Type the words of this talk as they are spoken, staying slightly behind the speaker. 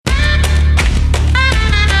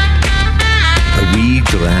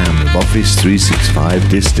of Office 365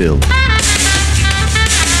 Distilled.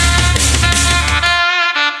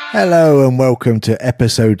 Hello and welcome to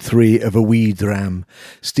episode 3 of A Wee Dram.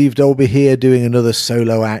 Steve Dolby here doing another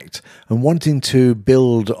solo act and wanting to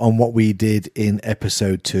build on what we did in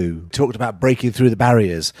episode 2. Talked about breaking through the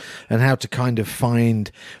barriers and how to kind of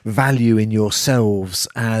find value in yourselves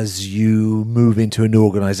as you move into a new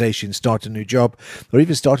organization, start a new job, or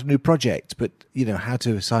even start a new project. But, you know, how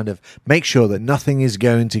to kind of make sure that nothing is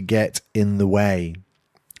going to get in the way.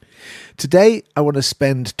 Today, I want to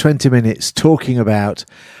spend 20 minutes talking about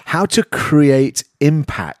how to create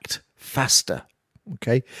impact faster.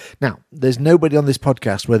 Okay. Now, there's nobody on this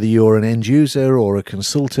podcast, whether you're an end user or a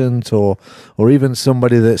consultant or even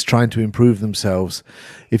somebody that's trying to improve themselves.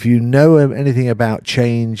 If you know anything about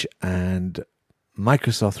change and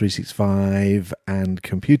Microsoft 365 and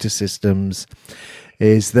computer systems,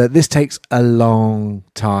 is that this takes a long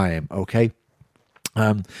time. Okay.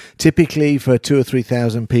 Typically for 2,000 or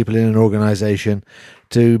 3,000 people in an organization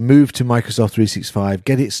to move to Microsoft 365,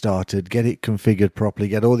 get it started, get it configured properly,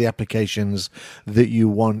 get all the applications that you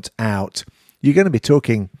want out, you're going to be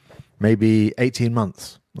talking maybe 18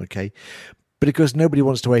 months. Okay. But of course, nobody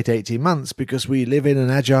wants to wait 18 months because we live in an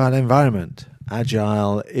agile environment.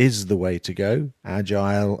 Agile is the way to go.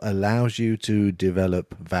 Agile allows you to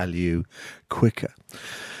develop value quicker.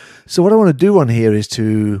 So what I want to do on here is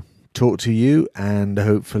to talk to you and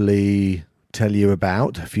hopefully tell you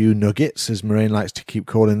about a few nuggets, as Moraine likes to keep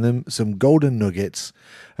calling them, some golden nuggets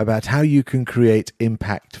about how you can create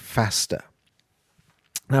impact faster.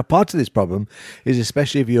 Now, part of this problem is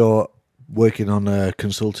especially if you're working on a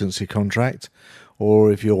consultancy contract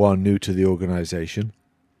or if you are new to the organization,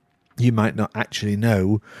 you might not actually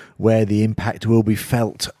know where the impact will be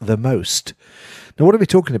felt the most. Now, what are we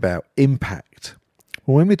talking about? Impact.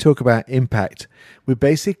 Well, when we talk about impact, we're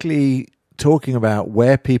basically talking about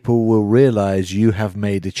where people will realize you have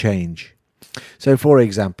made a change. So, for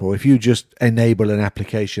example, if you just enable an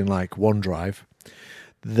application like OneDrive,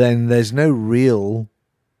 then there's no real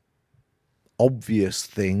obvious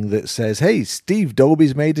thing that says, hey, Steve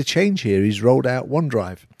Dolby's made a change here. He's rolled out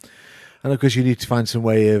OneDrive. And, of course, you need to find some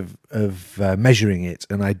way of measuring it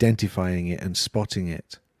and identifying it and spotting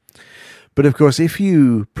it. But of course, if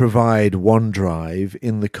you provide OneDrive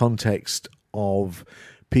in the context of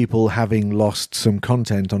people having lost some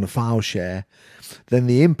content on a file share, then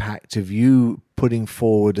the impact of you putting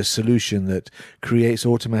forward a solution that creates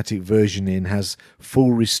automatic versioning, has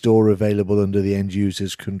full restore available under the end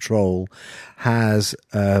user's control, has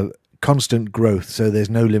constant growth, so there's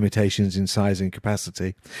no limitations in size and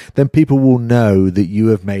capacity, then people will know that you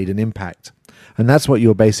have made an impact. And that's what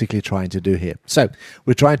you're basically trying to do here. So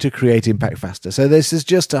we're trying to create impact faster. So this is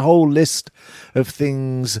just a whole list of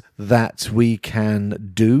things that we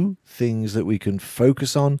can do, things that we can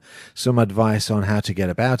focus on, some advice on how to get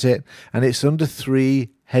about it. And it's under 3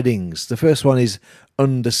 headings. The first one is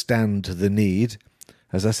understand the need.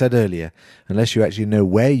 As I said earlier, unless you actually know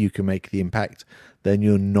where you can make the impact, then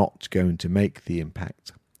you're not going to make the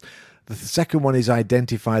impact. The second one is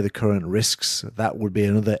identify the current risks. That would be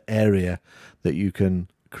another area that you can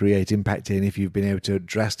create impact in if you've been able to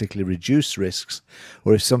drastically reduce risks,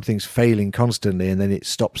 or if something's failing constantly and then it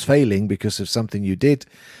stops failing because of something you did,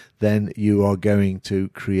 then you are going to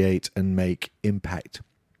create and make impact.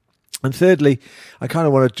 And thirdly, I kind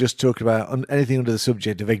of want to just talk about anything under the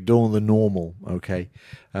subject of ignore the normal, okay?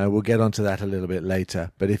 We'll get onto that a little bit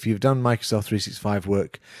later. But if you've done Microsoft 365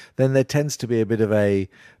 work, then there tends to be a bit of a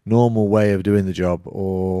normal way of doing the job,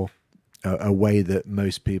 or a way that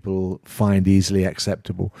most people find easily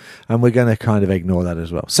acceptable. And we're going to kind of ignore that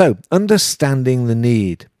as well. So, understanding the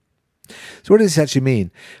need. So what does this actually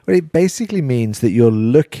mean? Well, it basically means that you're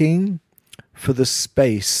looking for the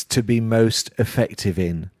space to be most effective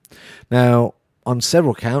in. Now, on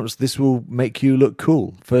several counts, this will make you look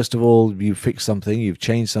cool. First of all, you've fixed something, you've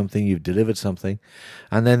changed something, you've delivered something,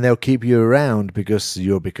 and then they'll keep you around because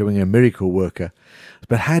you're becoming a miracle worker.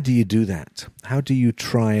 But how do you do that? How do you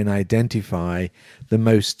try and identify the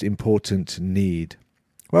most important need?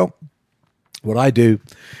 Well, what I do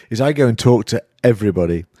is I go and talk to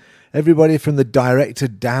everybody from the director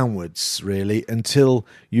downwards, really, until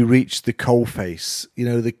you reach the coalface, you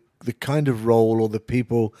know, the kind of role or the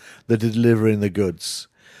people that are delivering the goods.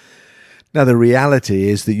 Now, the reality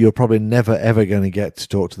is that you're probably never, ever going to get to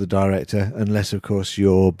talk to the director unless, of course,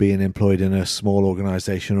 you're being employed in a small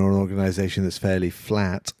organization or an organization that's fairly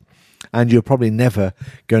flat. And you're probably never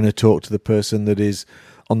going to talk to the person that is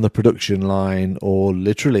on the production line or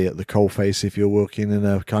literally at the coalface if you're working in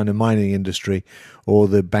a kind of mining industry, or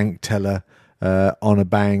the bank teller on a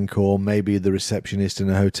bank, or maybe the receptionist in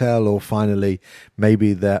a hotel, or finally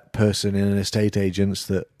maybe that person in an estate agent's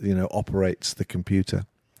that operates the computer.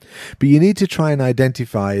 But you need to try and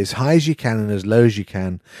identify as high as you can and as low as you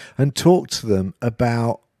can, and talk to them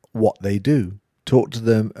about what they do. Talk to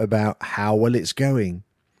them about how well it's going.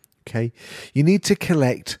 Okay, you need to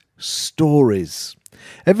collect stories.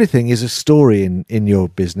 Everything is a story in your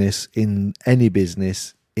business, in any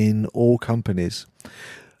business, in all companies.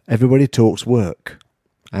 Everybody talks work,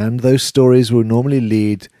 and those stories will normally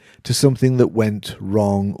lead to something that went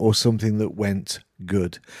wrong or something that went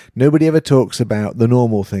good. Nobody ever talks about the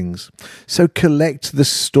normal things. So collect the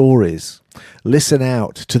stories. Listen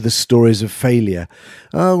out to the stories of failure.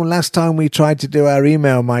 Oh, last time we tried to do our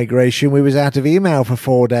email migration, we was out of email for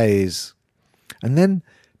 4 days. And then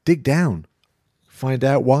dig down. Find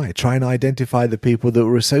out why. Try and identify the people that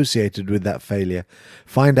were associated with that failure.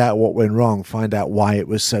 Find out what went wrong. Find out why it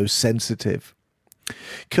was so sensitive.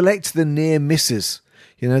 Collect the near misses.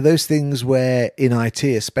 Those things where in IT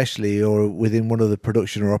especially, or within one of the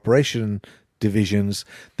production or operation divisions,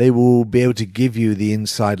 they will be able to give you the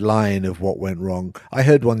inside line of what went wrong. I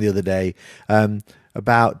heard one the other day,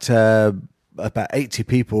 about 80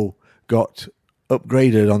 people got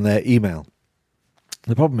upgraded on their email.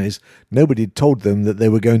 The problem is nobody told them that they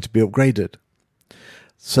were going to be upgraded.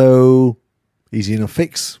 So easy enough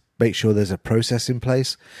fix. Make sure there's a process in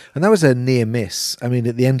place. And that was a near miss. I mean,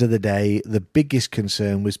 at the end of the day, the biggest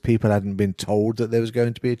concern was people hadn't been told that there was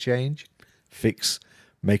going to be a change. Fix,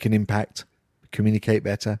 make an impact, communicate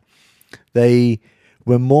better. They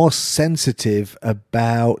were more sensitive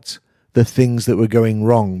about the things that were going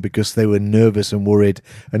wrong because they were nervous and worried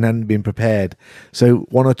and hadn't been prepared. So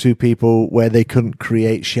one or two people where they couldn't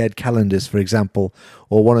create shared calendars, for example,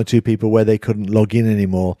 or one or two people where they couldn't log in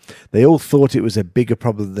anymore, they all thought it was a bigger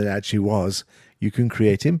problem than it actually was. You can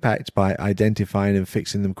create impact by identifying and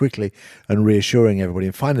fixing them quickly and reassuring everybody.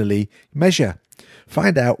 And finally, measure.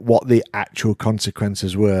 Find out what the actual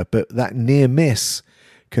consequences were. But that near miss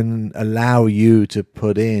can allow you to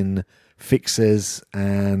put in fixes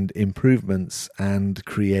and improvements and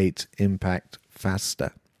create impact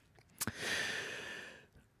faster.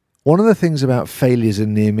 One of the things about failures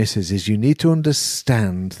and near misses is you need to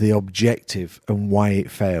understand the objective and why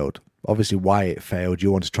it failed. Obviously, why it failed,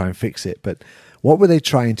 you want to try and fix it, but what were they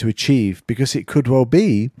trying to achieve? Because it could well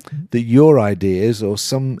be that your ideas or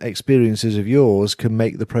some experiences of yours can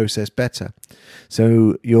make the process better.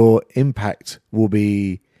 So your impact will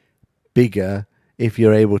be bigger if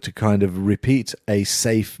you're able to kind of repeat a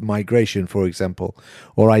safe migration, for example,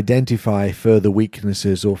 or identify further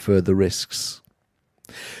weaknesses or further risks.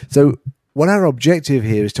 So what our objective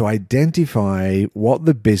here is to identify what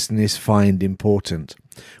the business find important,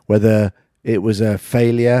 whether it was a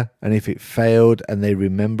failure, and if it failed and they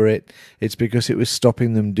remember it, it's because it was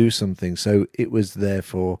stopping them do something. So it was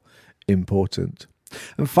therefore important.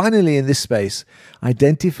 And finally, in this space,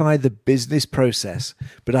 identify the business process,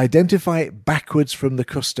 but identify it backwards from the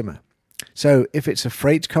customer. So if it's a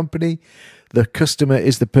freight company, the customer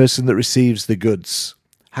is the person that receives the goods.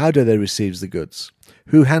 How do they receive the goods?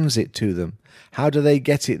 Who hands it to them? How do they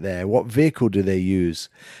get it there? What vehicle do they use?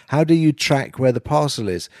 How do you track where the parcel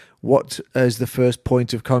is? What is the first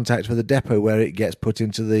point of contact for the depot where it gets put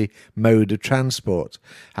into the mode of transport?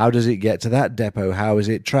 How does it get to that depot? How is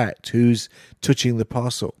it tracked? Who's touching the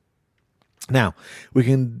parcel? Now, we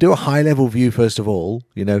can do a high-level view first of all.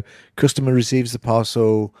 Customer receives the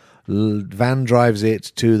parcel, van drives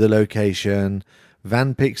it to the location,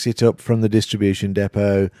 van picks it up from the distribution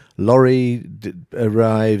depot, lorry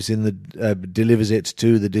arrives delivers it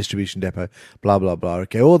to the distribution depot, blah, blah, blah.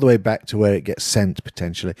 Okay, all the way back to where it gets sent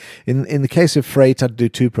potentially. In the case of freight, I'd do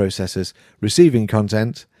two processes: receiving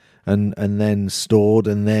content and then stored,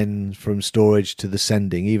 and then from storage to the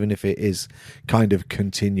sending, even if it is kind of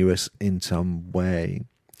continuous in some way.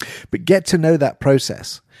 But get to know that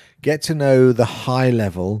process. Get to know the high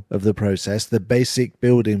level of the process, the basic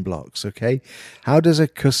building blocks, okay? How does a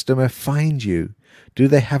customer find you? Do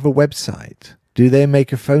they have a website? Do they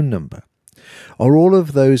make a phone number? Are all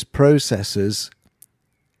of those processes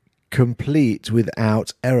complete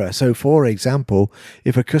without error? So, for example,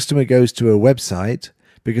 if a customer goes to a website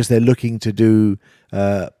because they're looking to do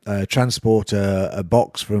transport a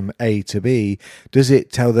box from A to B, does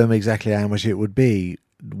it tell them exactly how much it would be?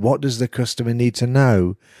 What does the customer need to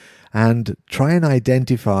know? And try and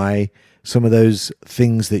identify some of those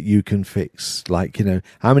things that you can fix. Like,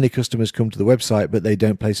 how many customers come to the website but they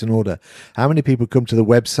don't place an order? How many people come to the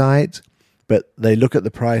website but they look at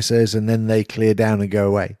the prices and then they clear down and go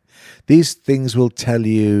away? These things will tell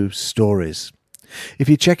you stories. If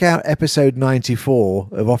you check out episode 94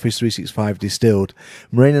 of Office 365 Distilled,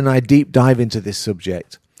 Maureen and I deep dive into this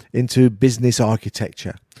subject, into business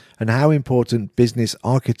architecture, and how important business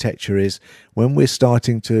architecture is when we're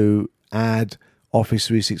starting to add Office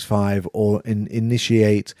 365 or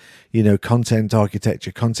initiate, content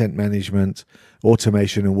architecture, content management,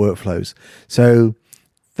 automation and workflows. So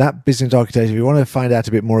that business architecture, if you want to find out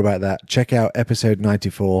a bit more about that, check out episode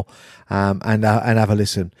 94 and have a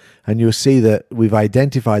listen. And you'll see that we've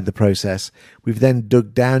identified the process. We've then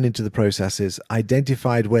dug down into the processes,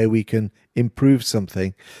 identified where we can improve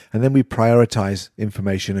something, and then we prioritize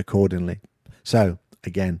information accordingly. So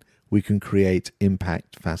again, we can create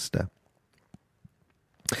impact faster.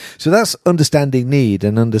 So that's understanding need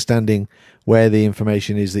and understanding where the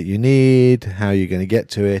information is that you need, how you're going to get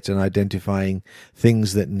to it, and identifying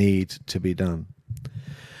things that need to be done.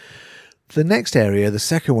 The next area, the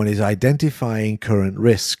second one, is identifying current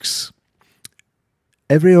risks.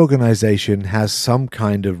 Every organization has some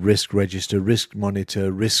kind of risk register, risk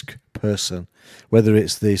monitor, risk person, whether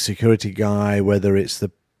it's the security guy, whether it's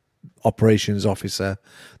the operations officer,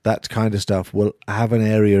 that kind of stuff will have an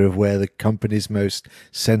area of where the company's most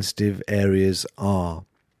sensitive areas are.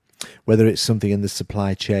 Whether it's something in the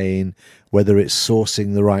supply chain, whether it's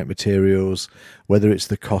sourcing the right materials, whether it's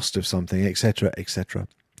the cost of something, etc., etc.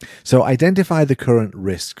 So identify the current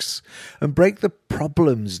risks and break the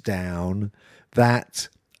problems down that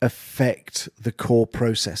affect the core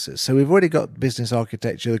processes. So we've already got business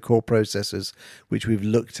architecture, the core processes, which we've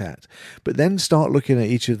looked at, but then start looking at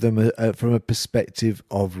each of them from a perspective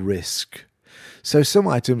of risk. So some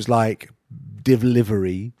items like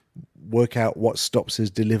delivery, work out what stops us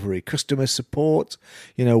delivery. Customer support,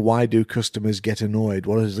 why do customers get annoyed?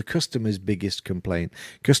 What is the customer's biggest complaint?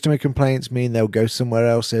 Customer complaints mean they'll go somewhere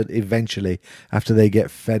else eventually after they get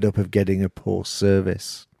fed up of getting a poor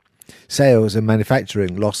service. Sales and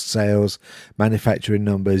manufacturing, lost sales, manufacturing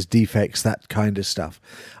numbers, defects, that kind of stuff.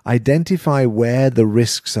 Identify where the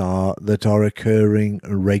risks are that are occurring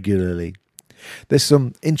regularly. There's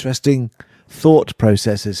some interesting thought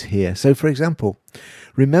processes here. So, for example,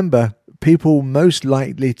 remember, people most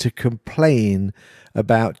likely to complain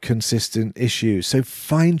about consistent issues. So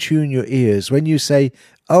fine-tune your ears. When you say,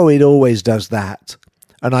 oh, it always does that,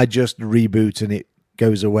 and I just reboot and it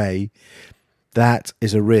goes away, that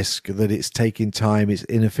is a risk that it's taking time, it's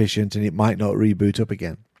inefficient, and it might not reboot up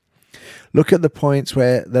again. Look at the points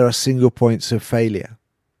where there are single points of failure.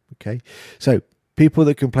 Okay, so people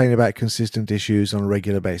that complain about consistent issues on a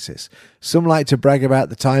regular basis. Some like to brag about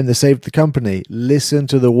the time they saved the company. Listen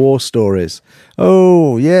to the war stories.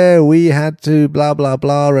 Oh, yeah, we had to blah, blah,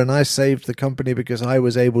 blah, and I saved the company because I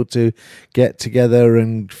was able to get together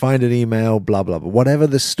and find an email, blah, blah, blah. Whatever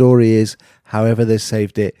the story is, however they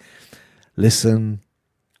saved it, listen,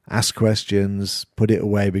 ask questions, put it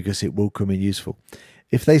away because it will come in useful.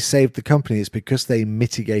 If they saved the company, it's because they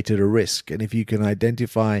mitigated a risk. And if you can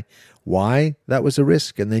identify why that was a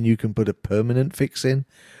risk, and then you can put a permanent fix in,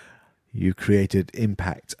 you created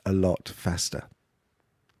impact a lot faster.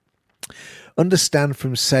 Understand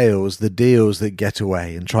from sales the deals that get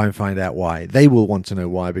away and try and find out why. They will want to know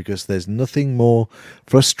why, because there's nothing more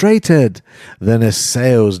frustrated than a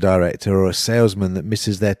sales director or a salesman that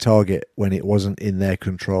misses their target when it wasn't in their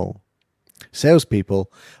control.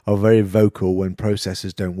 Salespeople are very vocal when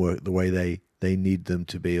processes don't work the way they need them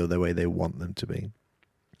to be or the way they want them to be.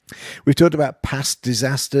 We've talked about past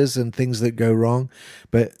disasters and things that go wrong,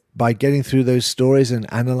 but by getting through those stories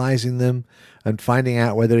and analyzing them and finding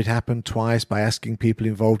out whether it happened twice by asking people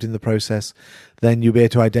involved in the process, then you'll be able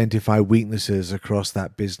to identify weaknesses across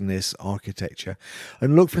that business architecture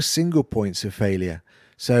and look for single points of failure.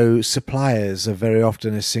 So suppliers are very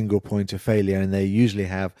often a single point of failure, and they usually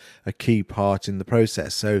have a key part in the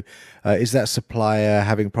process. So is that supplier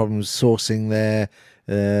having problems sourcing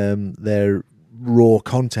their raw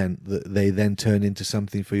content that they then turn into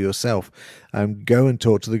something for yourself? Go and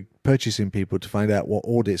talk to the purchasing people to find out what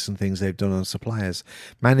audits and things they've done on suppliers.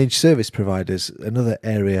 Managed service providers, another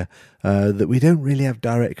area that we don't really have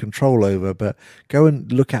direct control over, but go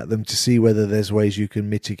and look at them to see whether there's ways you can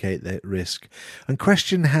mitigate that risk, and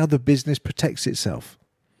question how the business protects itself.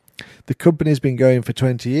 The company's been going for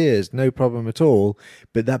 20 years, no problem at all,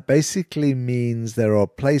 but that basically means there are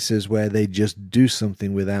places where they just do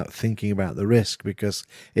something without thinking about the risk because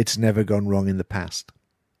it's never gone wrong in the past.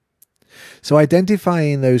 So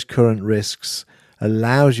identifying those current risks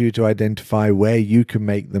allows you to identify where you can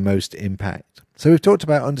make the most impact. So we've talked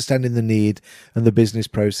about understanding the need and the business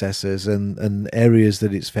processes and areas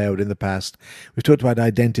that it's failed in the past. We've talked about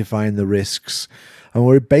identifying the risks. And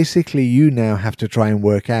we're basically, you now have to try and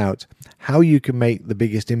work out how you can make the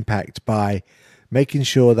biggest impact by making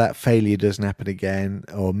sure that failure doesn't happen again,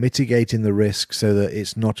 or mitigating the risk so that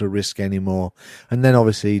it's not a risk anymore, and then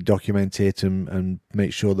obviously document it and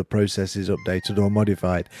make sure the process is updated or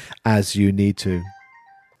modified as you need to.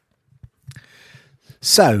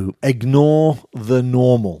 So, ignore the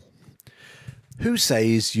normal. Who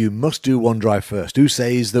says you must do OneDrive first? Who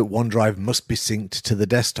says that OneDrive must be synced to the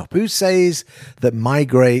desktop? Who says that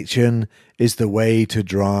migration is the way to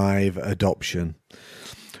drive adoption?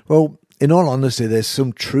 Well, in all honesty, there's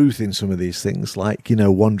some truth in some of these things. Like,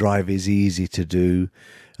 OneDrive is easy to do.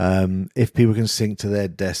 If people can sync to their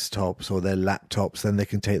desktops or their laptops, then they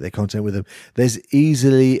can take their content with them. There's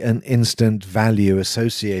easily an instant value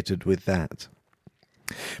associated with that.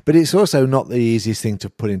 But it's also not the easiest thing to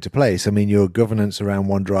put into place. I mean, your governance around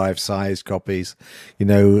OneDrive, size, copies,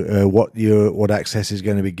 what access is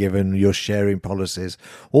going to be given, your sharing policies,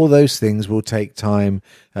 all those things will take time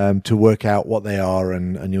to work out what they are,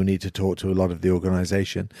 and you'll need to talk to a lot of the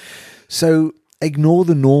organization. So ignore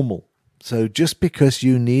the normal. So just because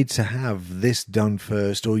you need to have this done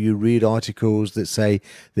first, or you read articles that say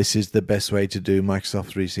this is the best way to do Microsoft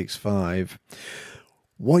 365,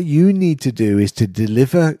 what you need to do is to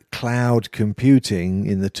deliver cloud computing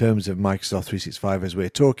in the terms of Microsoft 365 as we're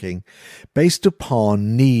talking, based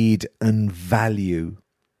upon need and value.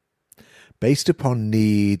 Based upon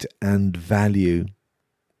need and value.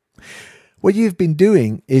 What you've been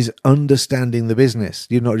doing is understanding the business.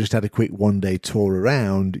 You've not just had a quick one-day tour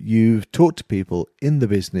around. You've talked to people in the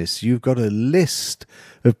business. You've got a list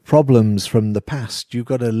of problems from the past. You've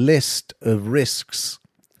got a list of risks.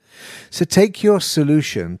 So take your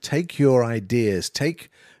solution, take your ideas,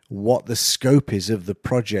 take what the scope is of the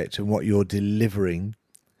project and what you're delivering,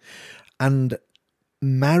 and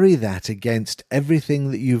marry that against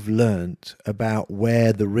everything that you've learnt about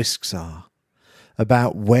where the risks are,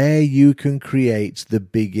 about where you can create the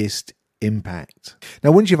biggest impact.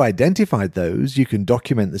 Now, once you've identified those, you can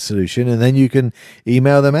document the solution, and then you can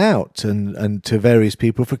email them out and to various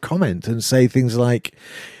people for comment and say things like,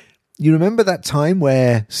 you remember that time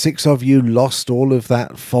where 6 of you lost all of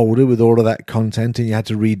that folder with all of that content and you had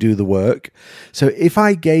to redo the work? So if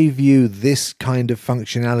I gave you this kind of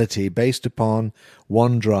functionality based upon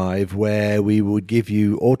OneDrive, where we would give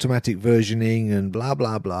you automatic versioning and blah,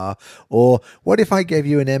 blah, blah, or what if I gave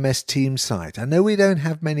you an MS Teams site? I know we don't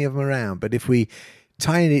have many of them around, but if we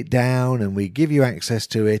tie it down and we give you access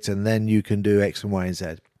to it, and then you can do X and Y and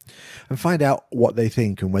Z, and find out what they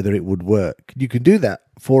think and whether it would work. You can do that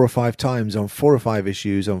 4 or 5 times on 4 or 5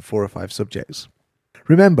 issues on 4 or 5 subjects.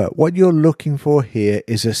 Remember, what you're looking for here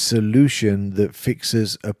is a solution that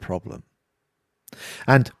fixes a problem.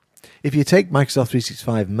 And if you take Microsoft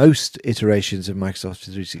 365, most iterations of Microsoft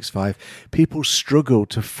 365, people struggle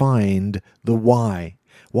to find the why.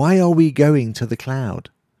 Why are we going to the cloud?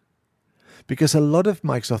 Because a lot of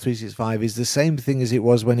Microsoft 365 is the same thing as it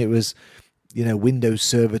was when it was Windows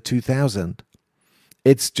Server 2000.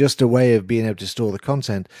 It's just a way of being able to store the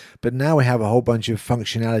content, but now we have a whole bunch of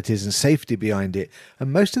functionalities and safety behind it,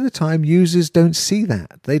 and most of the time users don't see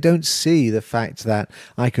that. They don't see the fact that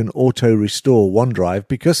I can auto-restore OneDrive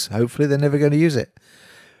because hopefully they're never going to use it.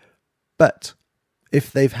 But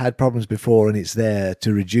if they've had problems before and it's there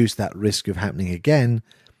to reduce that risk of happening again,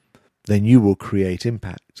 then you will create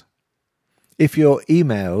impact. If your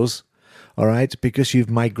emails, all right, because you've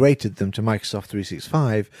migrated them to Microsoft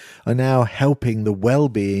 365, are now helping the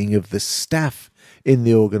well-being of the staff in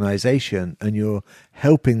the organization, and you're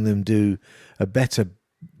helping them do a better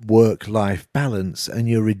work-life balance, and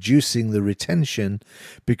you're reducing the retention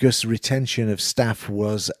because retention of staff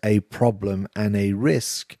was a problem and a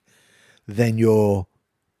risk, then you're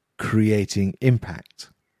creating impact.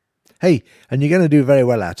 Hey, and you're going to do very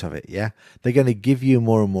well out of it, yeah? They're going to give you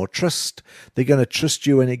more and more trust. They're going to trust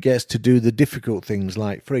you when it gets to do the difficult things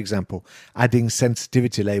like, for example, adding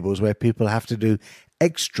sensitivity labels where people have to do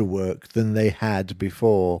extra work than they had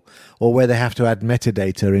before, or where they have to add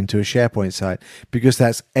metadata into a SharePoint site because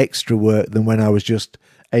that's extra work than when I was just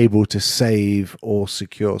able to save or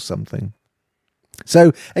secure something.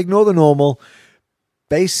 So ignore the normal.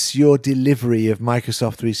 Base your delivery of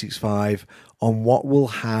Microsoft 365 on what will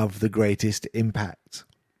have the greatest impact.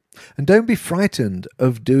 And don't be frightened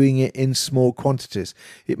of doing it in small quantities.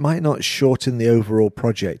 It might not shorten the overall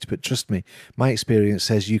project, but trust me, my experience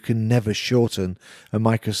says you can never shorten a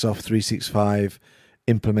Microsoft 365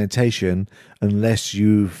 implementation unless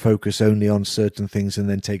you focus only on certain things and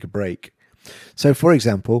then take a break. So, for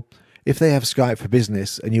example, if they have Skype for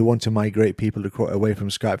Business and you want to migrate people away from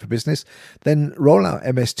Skype for Business, then roll out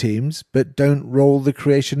MS Teams, but don't roll the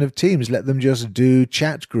creation of Teams. Let them just do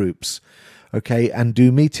chat groups. okay, and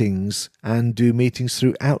do meetings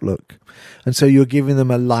through Outlook. And so you're giving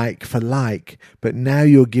them a like for like, but now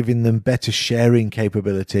you're giving them better sharing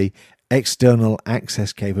capability, external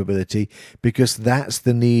access capability, because that's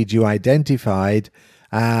the need you identified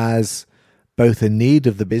as both a need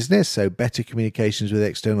of the business, so better communications with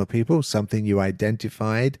external people, something you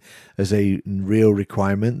identified as a real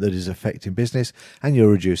requirement that is affecting business, and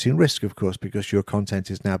you're reducing risk, of course, because your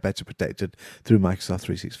content is now better protected through Microsoft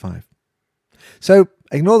 365. So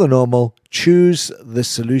ignore the normal, choose the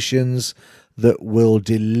solutions that will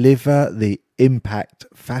deliver the impact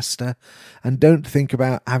faster, and don't think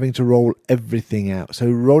about having to roll everything out.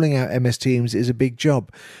 So rolling out MS Teams is a big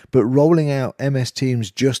job, but rolling out MS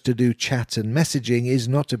Teams just to do chat and messaging is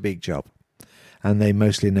not a big job, and they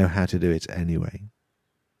mostly know how to do it anyway.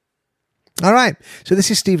 All right, so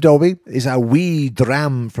this is Steve Dolby. This is our wee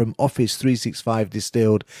dram from Office 365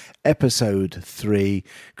 Distilled, Episode 3,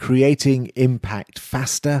 Creating Impact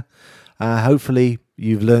Faster. Hopefully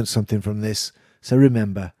you've learned something from this. So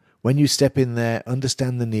remember, when you step in there,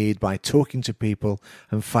 understand the need by talking to people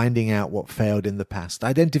and finding out what failed in the past.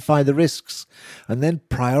 Identify the risks and then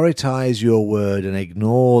prioritize your word and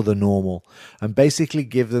ignore the normal, and basically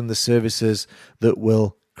give them the services that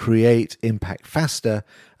will create impact faster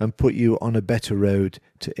and put you on a better road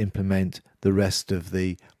to implement the rest of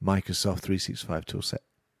the Microsoft 365 toolset.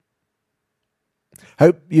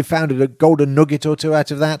 Hope you found a golden nugget or two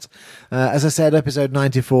out of that. As I said, episode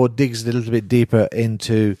 94 digs a little bit deeper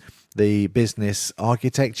into the business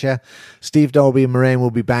architecture. Steve Dolby and Moraine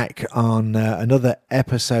will be back on another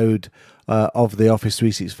episode of the Office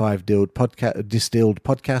 365 Distilled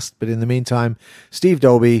podcast. But in the meantime, Steve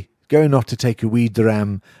Dolby going off to take a wee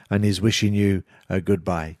dram and is wishing you a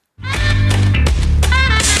goodbye.